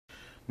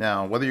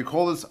Now, whether you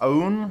call this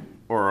AUNE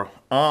or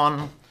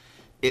AUNE,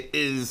 it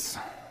is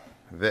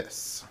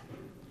this.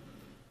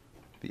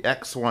 The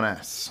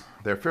X1s,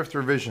 their 5th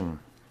revision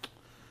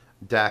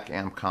DAC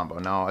amp combo.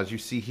 Now, as you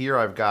see here,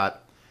 I've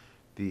got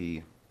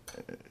the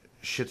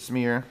shit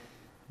smear,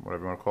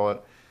 whatever you want to call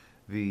it,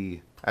 the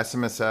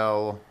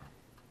SMSL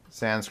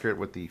Sanskrit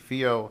with the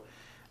FIO,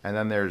 and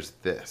then there's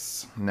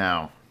this.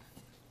 Now,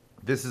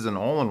 this is an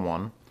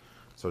all-in-one,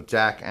 so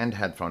DAC and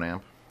headphone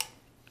amp.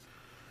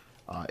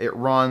 It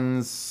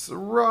runs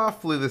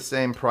roughly the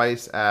same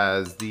price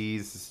as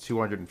these. It's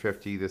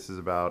 $250. This is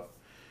about,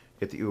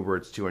 at the Uber,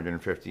 it's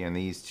 $250, and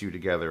these two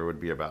together would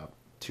be about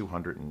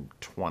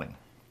 $220.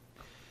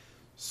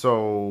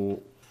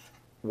 So,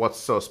 what's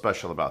so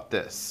special about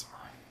this?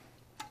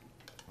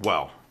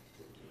 Well,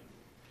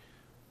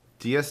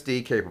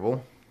 DSD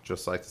capable,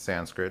 just like the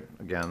Sanskrit.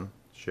 Again,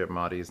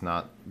 Shivmati is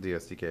not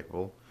DSD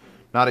capable.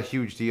 Not a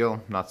huge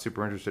deal, not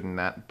super interested in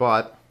that,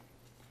 but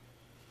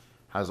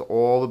has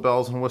all the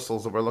bells and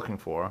whistles that we're looking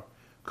for.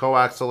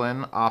 Coaxial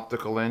in,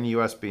 optical in,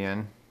 USB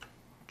in,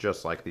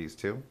 just like these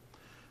two.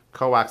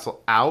 Coaxial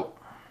out,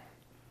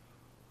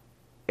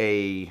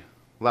 a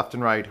left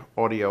and right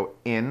audio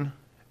in,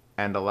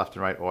 and a left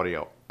and right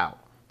audio out.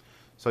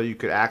 So you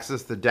could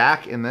access the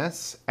DAC in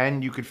this,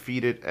 and you could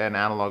feed it an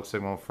analog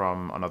signal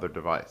from another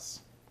device.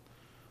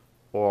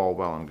 All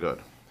well and good.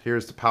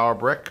 Here's the power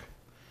brick,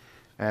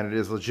 and it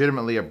is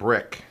legitimately a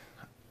brick,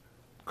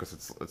 because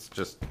it's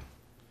just...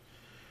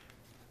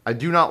 I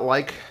do not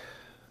like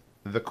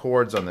the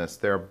cords on this.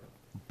 They're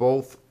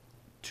both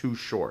too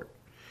short.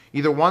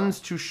 Either one's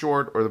too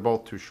short or they're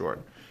both too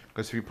short.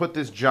 Because if you put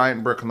this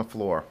giant brick on the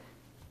floor,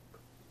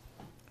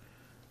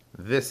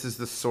 this is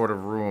the sort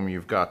of room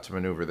you've got to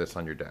maneuver this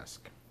on your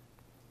desk.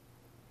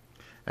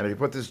 And if you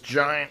put this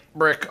giant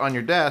brick on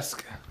your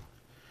desk,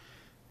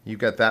 you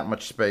get that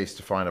much space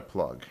to find a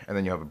plug. And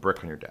then you have a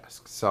brick on your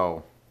desk.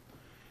 So,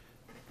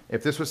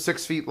 if this was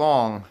 6 feet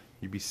long,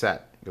 you'd be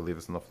set. You could leave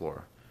this on the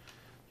floor.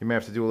 You may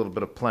have to do a little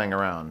bit of playing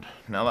around.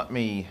 Now let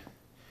me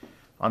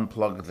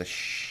unplug the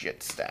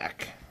shit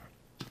stack.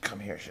 Come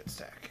here, shit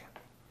stack.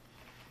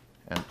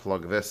 And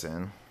plug this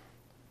in.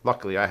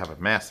 Luckily, I have a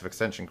massive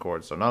extension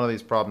cord, so none of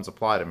these problems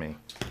apply to me.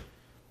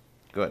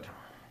 Good.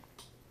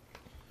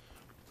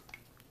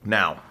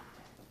 Now,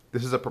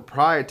 this is a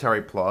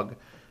proprietary plug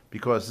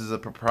because this is a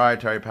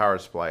proprietary power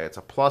supply. It's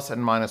a plus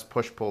and minus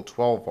push-pull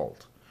 12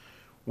 volt,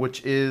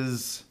 which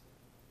is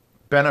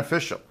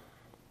beneficial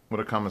when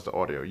it comes to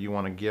audio. You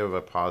want to give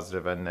a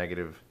positive and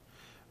negative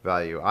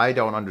value. I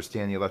don't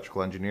understand the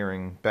electrical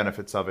engineering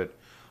benefits of it.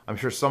 I'm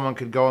sure someone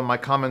could go in my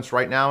comments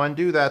right now and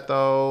do that,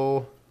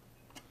 though.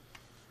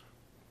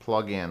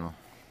 Plug in.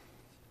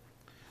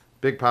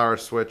 Big power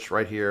switch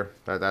right here.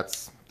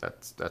 That's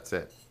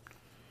it.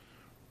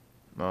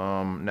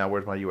 Now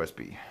where's my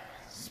USB?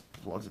 This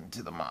plugs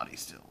into the Madi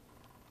still.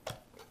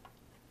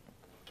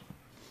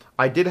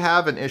 I did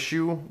have an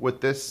issue with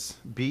this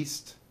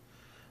beast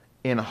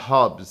in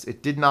hubs.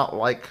 It did not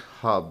like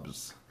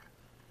hubs.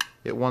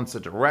 It wants a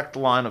direct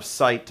line of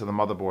sight to the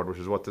motherboard, which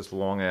is what this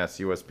long-ass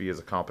USB is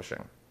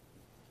accomplishing.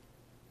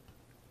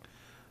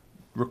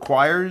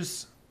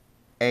 Requires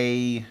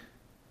a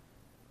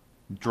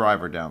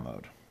driver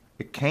download.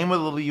 It came with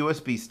a little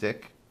USB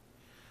stick,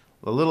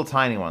 a little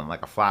tiny one,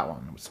 like a flat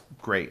one. It was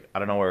great. I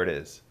don't know where it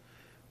is.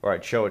 Or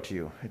I'd show it to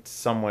you. It's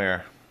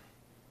somewhere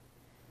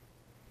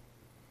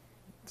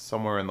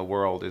in the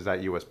world is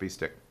that USB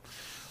stick.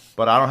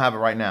 But I don't have it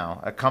right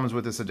now. It comes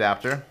with this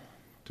adapter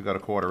to go to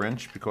 1/4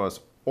 inch because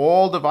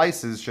all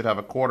devices should have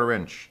a 1/4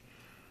 inch.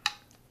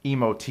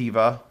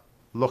 Emotiva,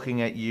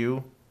 looking at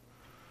you.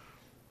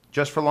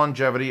 Just for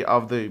longevity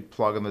of the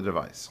plug in the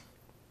device.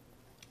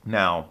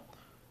 Now,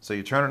 so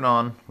you turn it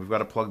on. We've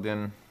got it plugged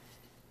in.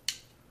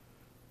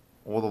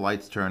 All the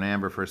lights turn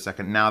amber for a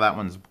second. Now that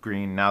one's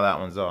green. Now that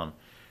one's on.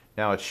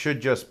 Now it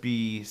should just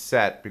be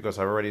set because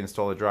I've already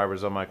installed the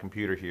drivers on my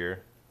computer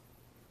here.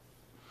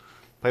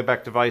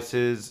 Playback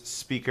devices,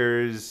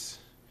 speakers,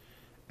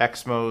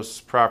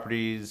 XMOS,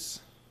 properties.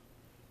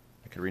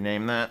 I could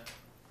rename that.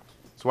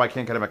 That's why I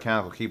can't get a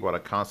mechanical keyboard. I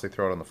constantly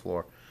throw it on the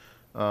floor.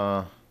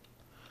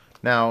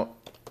 Now,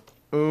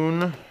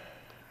 AUNE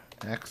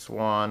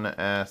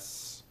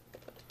X1s,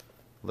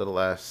 little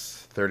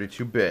s,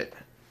 32-bit.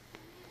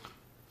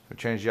 So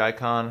change the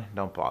icon,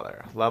 don't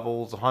bother.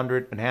 Levels,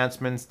 100,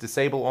 enhancements,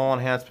 disable all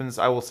enhancements.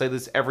 I will say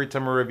this every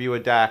time I review a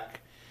DAC.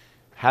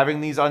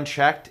 Having these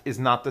unchecked is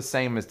not the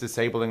same as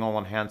disabling all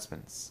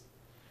enhancements.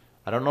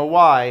 I don't know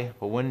why,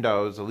 but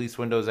Windows, at least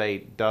Windows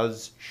 8,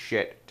 does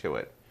shit to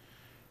it.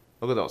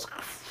 Look at those.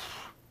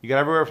 You get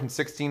everywhere from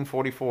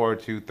 1644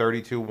 to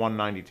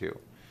 32192.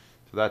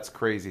 So that's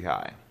crazy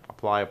high.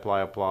 Apply,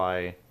 apply,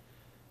 apply.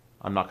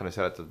 I'm not going to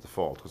set it to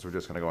default because we're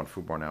just going to go on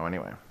FUBAR now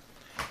anyway.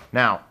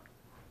 Now,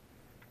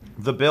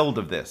 the build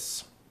of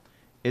this.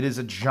 It is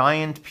a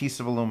giant piece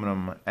of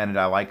aluminum, and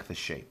I like the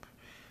shape.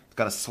 It's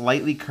got a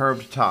slightly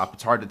curved top.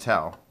 It's hard to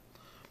tell,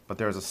 but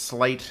there's a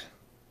slight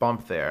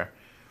bump there,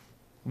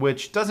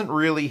 which doesn't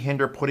really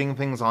hinder putting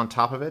things on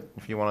top of it.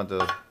 If you wanted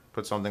to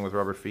put something with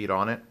rubber feet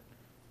on it,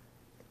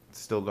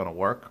 still going to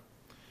work.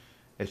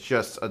 It's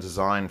just a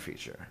design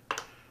feature.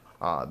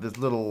 There's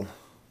little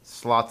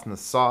slots in the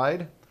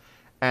side,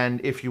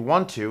 and if you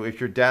want to, if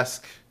your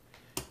desk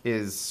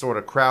is sort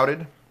of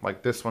crowded,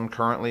 like this one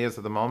currently is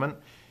at the moment,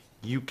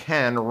 you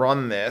can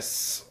run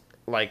this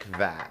like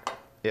that.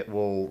 It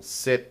will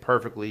sit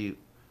perfectly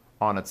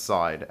on its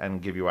side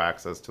and give you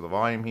access to the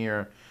volume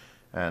here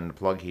and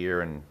plug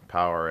here and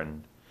power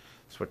and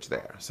switch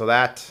there. So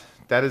that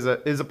is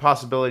a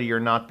possibility. You're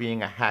not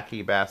being a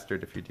hacky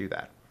bastard if you do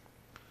that.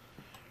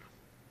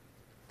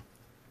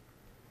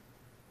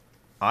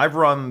 I've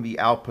run the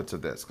outputs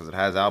of this, because it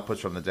has outputs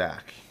from the DAC,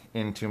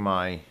 into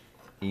my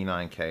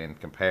E9K and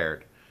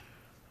compared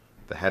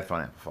the headphone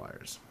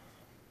amplifiers.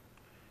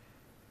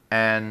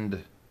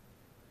 And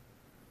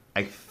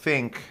I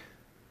think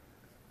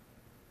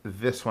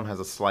this one has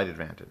a slight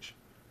advantage.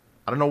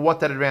 I don't know what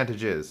that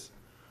advantage is.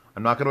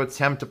 I'm not going to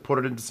attempt to put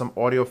it into some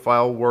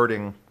audiophile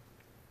wording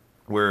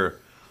where,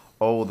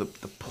 oh, the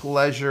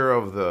pleasure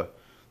of the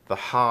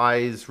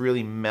highs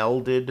really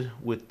melded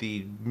with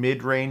the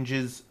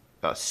mid-ranges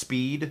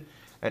speed.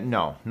 And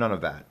no, none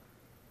of that.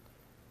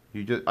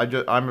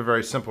 I'm a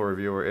very simple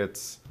reviewer.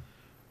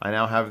 I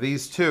now have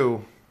these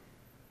two.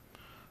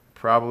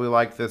 Probably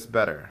like this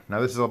better. Now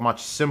this is a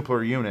much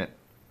simpler unit.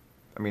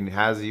 I mean, it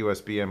has a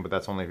USB in, but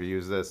that's only if you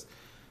use this.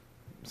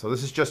 So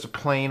this is just a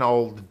plain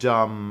old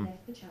dumb.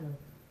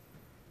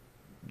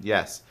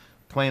 Yes,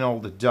 plain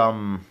old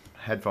dumb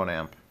headphone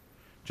amp.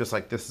 Just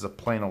like this is a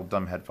plain old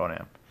dumb headphone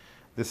amp.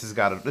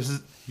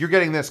 You're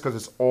getting this because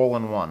it's all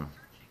in one.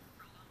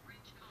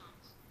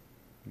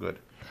 Good.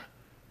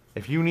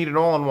 If you need it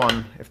all in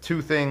one, if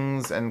two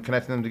things and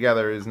connecting them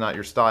together is not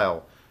your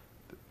style,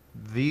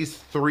 these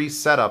three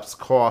setups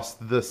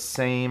cost the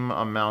same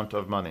amount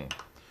of money.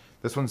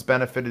 This one's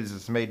benefit is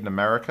it's made in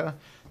America.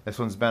 This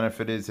one's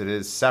benefit is it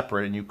is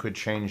separate, and you could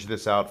change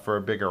this out for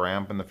a bigger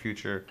amp in the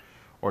future,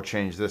 or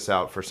change this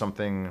out for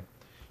something,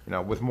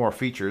 with more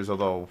features.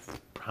 Although,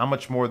 how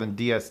much more than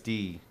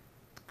DSD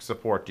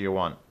support do you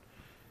want?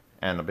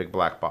 And a big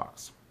black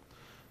box.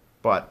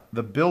 But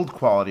the build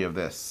quality of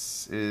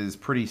this is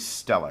pretty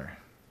stellar.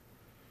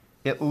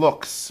 It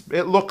looks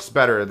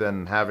better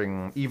than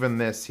having even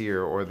this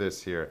here or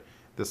this here.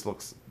 This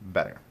looks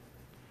better.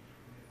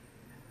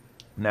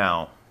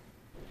 Now,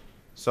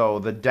 so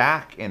the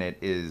DAC in it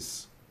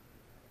is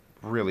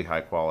really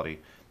high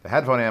quality. The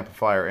headphone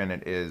amplifier in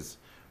it is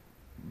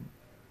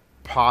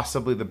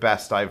possibly the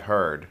best I've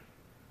heard.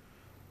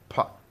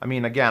 I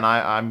mean, again,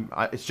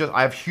 it's just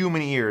I have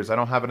human ears. I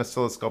don't have an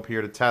oscilloscope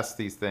here to test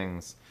these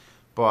things.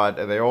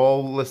 But they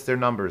all list their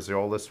numbers. They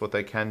all list what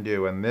they can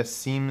do. And this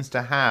seems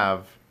to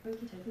have...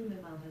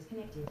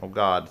 Oh,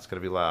 God. It's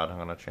going to be loud. I'm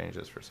going to change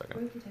this for a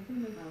second.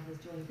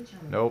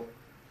 Nope.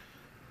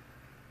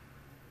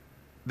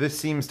 This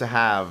seems to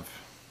have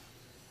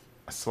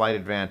a slight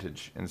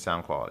advantage in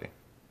sound quality.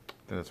 I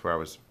think that's where I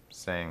was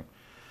saying.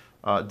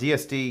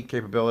 DSD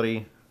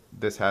capability.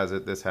 This has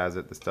it. This has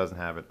it. This doesn't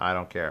have it. I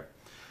don't care.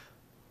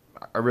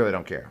 I really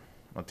don't care.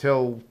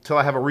 Until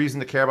I have a reason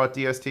to care about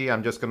DST,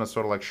 I'm just going to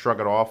sort of like shrug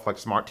it off, like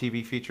smart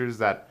TV features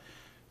that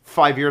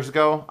 5 years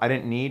ago I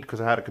didn't need because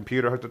I had a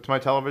computer hooked up to my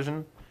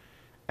television.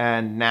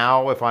 And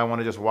now if I want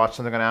to just watch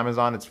something on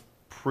Amazon, it's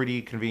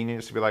pretty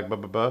convenient just to be like,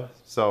 buh.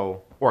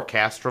 So, or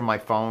cast from my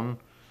phone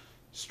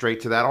straight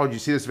to that. Oh, did you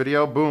see this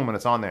video? Boom, and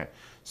it's on there.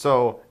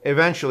 So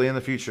eventually in the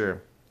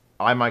future,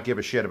 I might give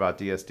a shit about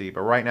DSD,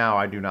 but right now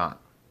I do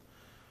not.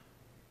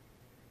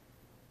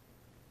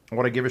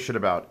 What I give a shit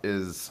about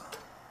is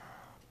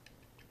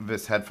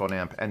this headphone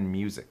amp and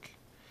music.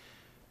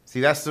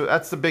 See, that's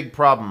the big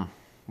problem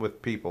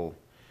with people,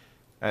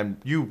 and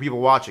you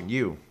people watching,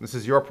 this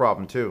is your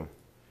problem too,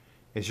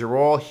 is you're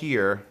all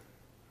here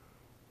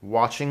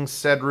watching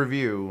said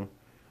review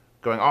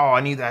going, oh,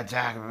 I need that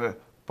DAC,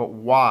 but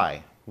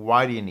why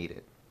do you need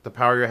it? To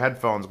power your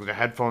headphones, because your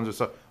headphones are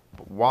so,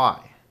 but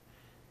why?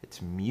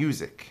 It's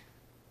music.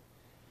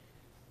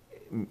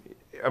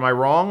 Am I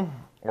wrong?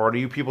 Or do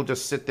you people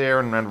just sit there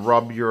and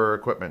rub your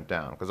equipment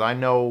down? Because I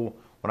know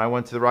when I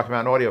went to the Rocky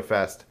Mountain Audio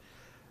Fest,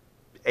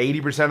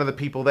 80% of the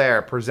people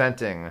there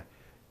presenting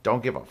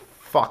don't give a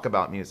fuck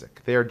about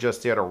music. They're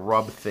just there to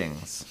rub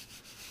things.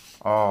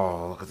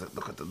 Oh,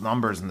 look at the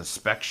numbers in the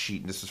spec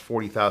sheet. This is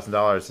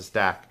 $40,000, this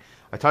DAC.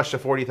 I touched a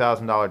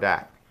 $40,000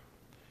 DAC.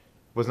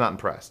 Was not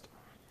impressed.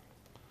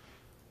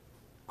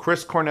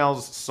 Chris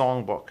Cornell's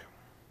Songbook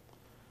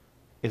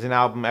is an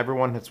album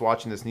everyone that's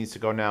watching this needs to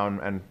go now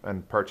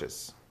and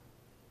purchase.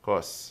 Of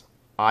course,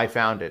 I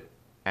found it,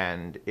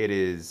 and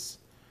it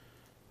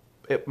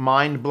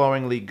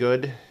mind-blowingly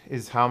good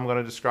is how I'm going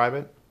to describe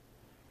it.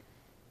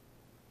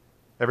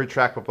 Every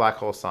track but Black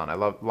Hole Sun. I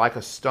love Like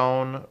a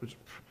Stone.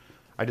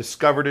 I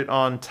discovered it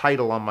on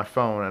Tidal on my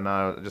phone, and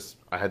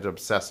I had to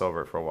obsess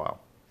over it for a while.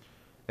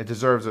 It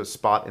deserves a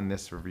spot in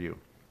this review.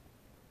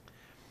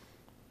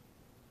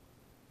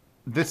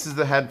 This is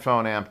the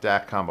headphone amp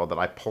DAC combo that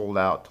I pulled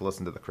out to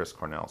listen to the Chris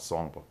Cornell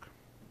Songbook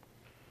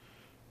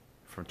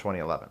from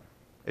 2011.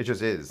 It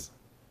just is.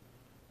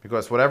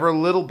 Because whatever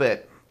little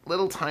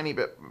tiny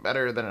bit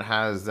better than it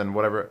has than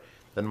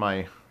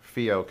my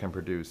FiO can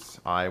produce,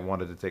 I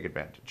wanted to take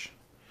advantage.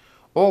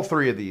 All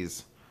three of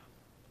these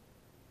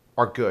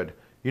are good.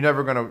 You're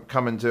never going to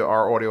come into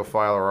our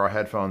audiophile or our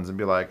headphones and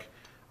be like,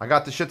 I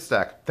got the shit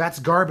stack. That's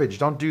garbage.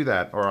 Don't do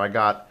that. Or I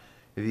got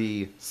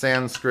the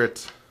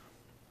Sanskrit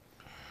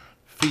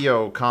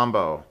FiO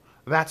combo.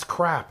 That's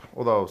crap.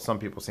 Although some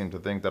people seem to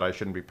think that I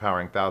shouldn't be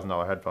powering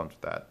 $1,000 headphones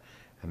with that.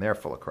 And they're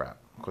full of crap.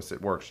 Because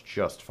it works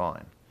just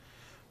fine.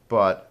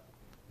 But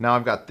now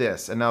I've got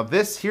this. And now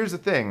this, here's the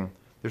thing.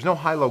 There's no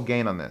high-low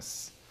gain on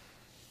this.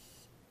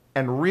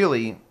 And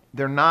really,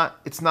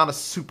 it's not a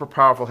super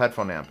powerful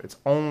headphone amp. It's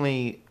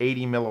only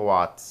 80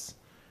 milliwatts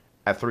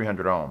at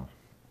 300 ohm.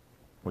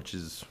 Which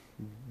is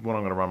what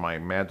I'm going to run my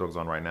Mad Dogs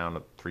on right now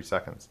in 3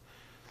 seconds.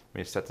 Let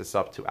me set this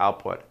up to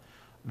output.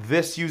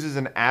 This uses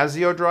an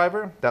ASIO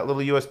driver. That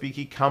little USB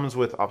key comes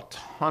with a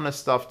ton of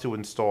stuff to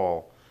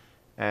install.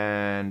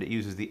 And it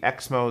uses the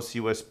X1s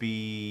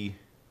USB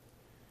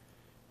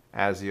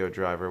ASIO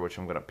driver, which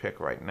I'm going to pick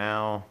right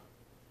now.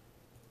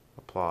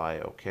 Apply,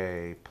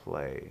 OK,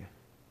 play.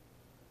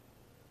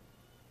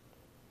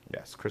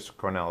 Yes, Chris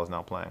Cornell is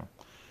now playing.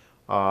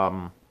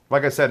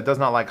 Like I said, it does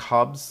not like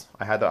hubs.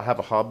 I had to have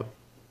a hub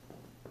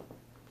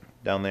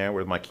down there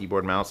where my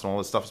keyboard, mouse, and all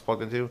this stuff is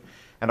plugged into.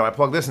 And when I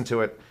plugged this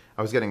into it,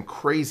 I was getting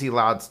crazy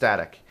loud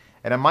static.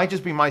 And it might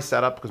just be my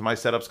setup, because my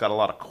setup's got a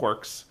lot of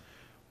quirks.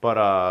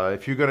 But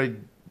if you're going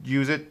to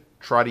use it,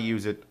 try to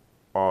use it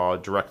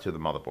direct to the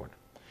motherboard.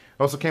 It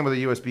also came with a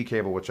USB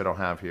cable, which I don't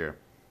have here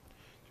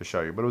to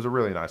show you. But it was a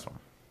really nice one.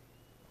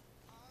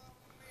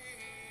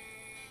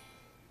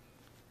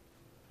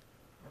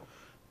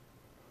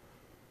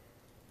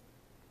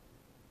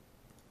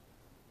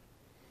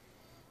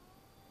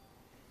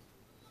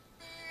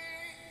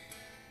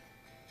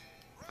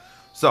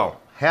 So,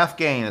 half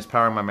gain is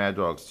powering my Mad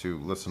Dogs to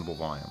listenable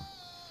volume.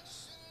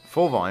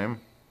 Full volume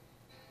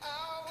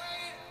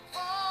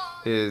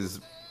is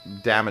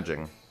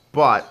damaging,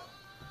 but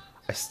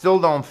I still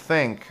don't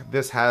think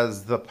this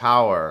has the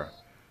power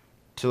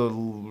to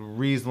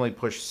reasonably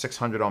push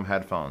 600 ohm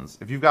headphones.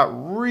 If you've got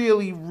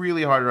really,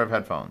 really hard drive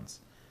headphones,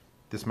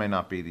 this may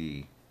not be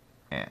the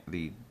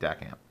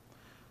DAC amp.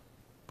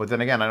 But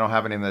then again, I don't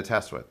have anything to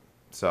test with.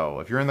 So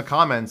if you're in the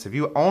comments, if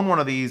you own one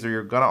of these, or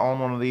you're going to own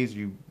one of these,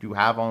 you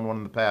have owned one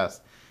in the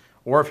past,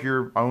 or if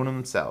you're owning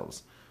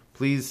themselves,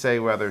 please say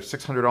whether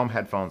 600 ohm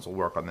headphones will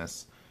work on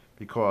this.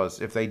 Because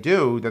if they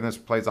do, then this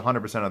plays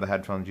 100% of the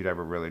headphones you'd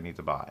ever really need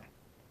to buy.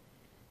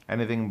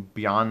 Anything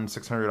beyond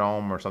 600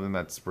 ohm or something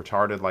that's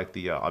retarded like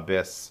the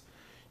Abyss,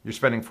 you're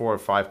spending $4 or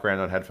 $5 grand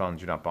on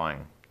headphones, you're not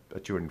buying a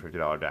 $250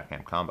 DAC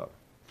amp combo.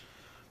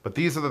 But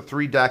these are the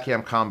 3 DAC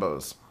amp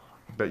combos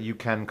that you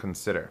can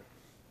consider.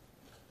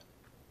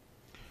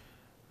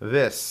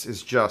 This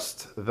is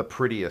just the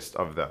prettiest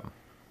of them.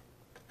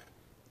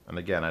 And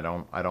again, I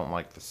don't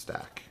like the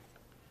stack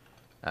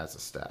as a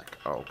stack.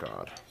 Oh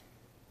god.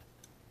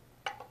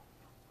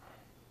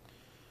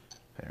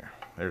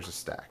 There's a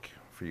stack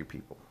for you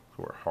people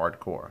who are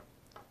hardcore.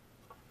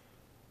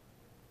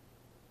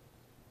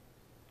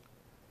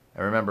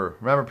 And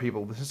remember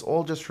people, this is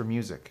all just for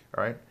music,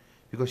 all right?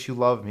 Because you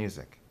love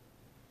music.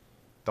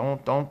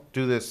 Don't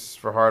do this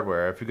for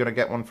hardware. If you're gonna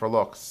get one for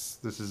looks,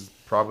 this is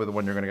probably the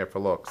one you're gonna get for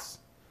looks.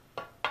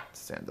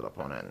 Stand it up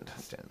on end.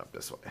 Stand it up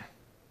this way.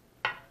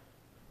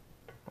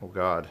 Oh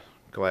god,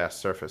 glass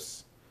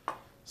surface.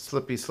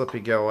 Slippy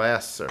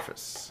glass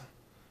surface.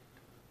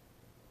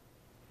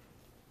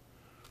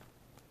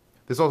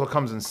 This also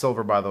comes in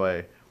silver, by the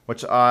way,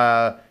 which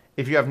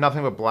if you have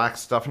nothing but black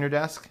stuff in your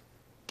desk,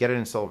 get it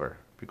in silver,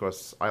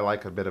 because I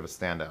like a bit of a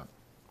standout.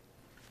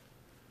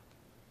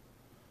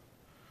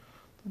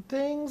 The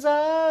things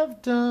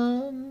I've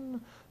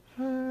done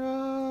for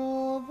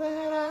all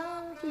that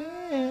I've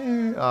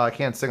been. I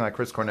can't sing like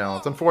Chris Cornell.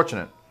 It's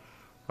unfortunate.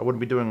 I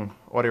wouldn't be doing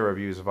audio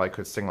reviews if I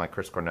could sing like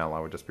Chris Cornell. I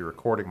would just be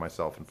recording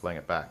myself and playing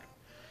it back.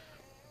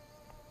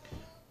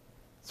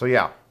 So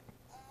yeah.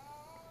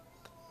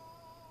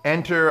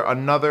 Enter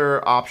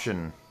another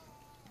option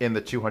in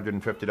the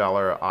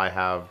 $250 I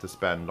have to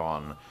spend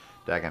on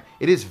DAC amp.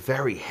 It is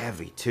very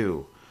heavy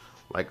too.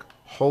 Like,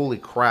 holy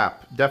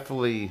crap.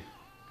 Definitely.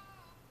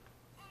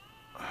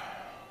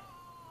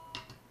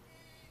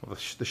 Well,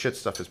 the shit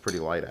stuff is pretty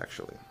light,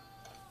 actually.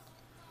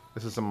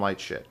 This is some light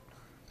shit.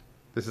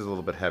 This is a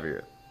little bit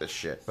heavier, this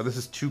shit. But this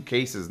is 2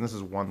 cases, and this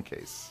is 1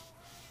 case.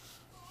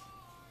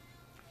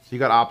 So you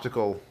got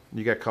optical,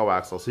 you get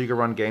coaxial. So you can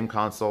run game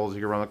consoles,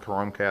 you can run a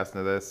Chromecast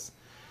into this.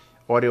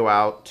 Audio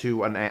out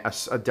to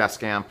a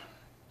desk amp,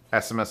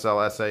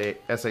 SMSL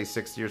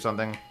SA60 or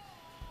something.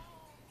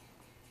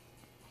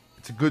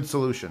 It's a good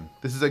solution.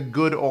 This is a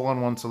good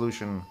all-in-one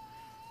solution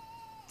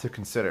to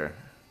consider.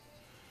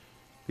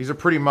 These are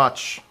pretty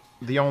much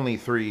the only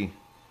 3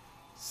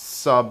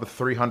 sub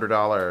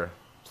 $300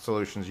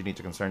 solutions you need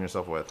to concern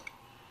yourself with.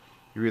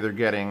 You're either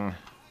getting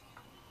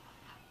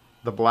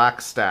the black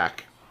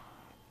stack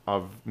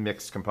of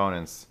mixed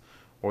components,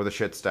 or the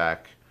shit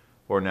stack,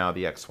 or now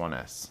the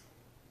X1S.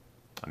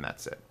 And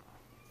that's it.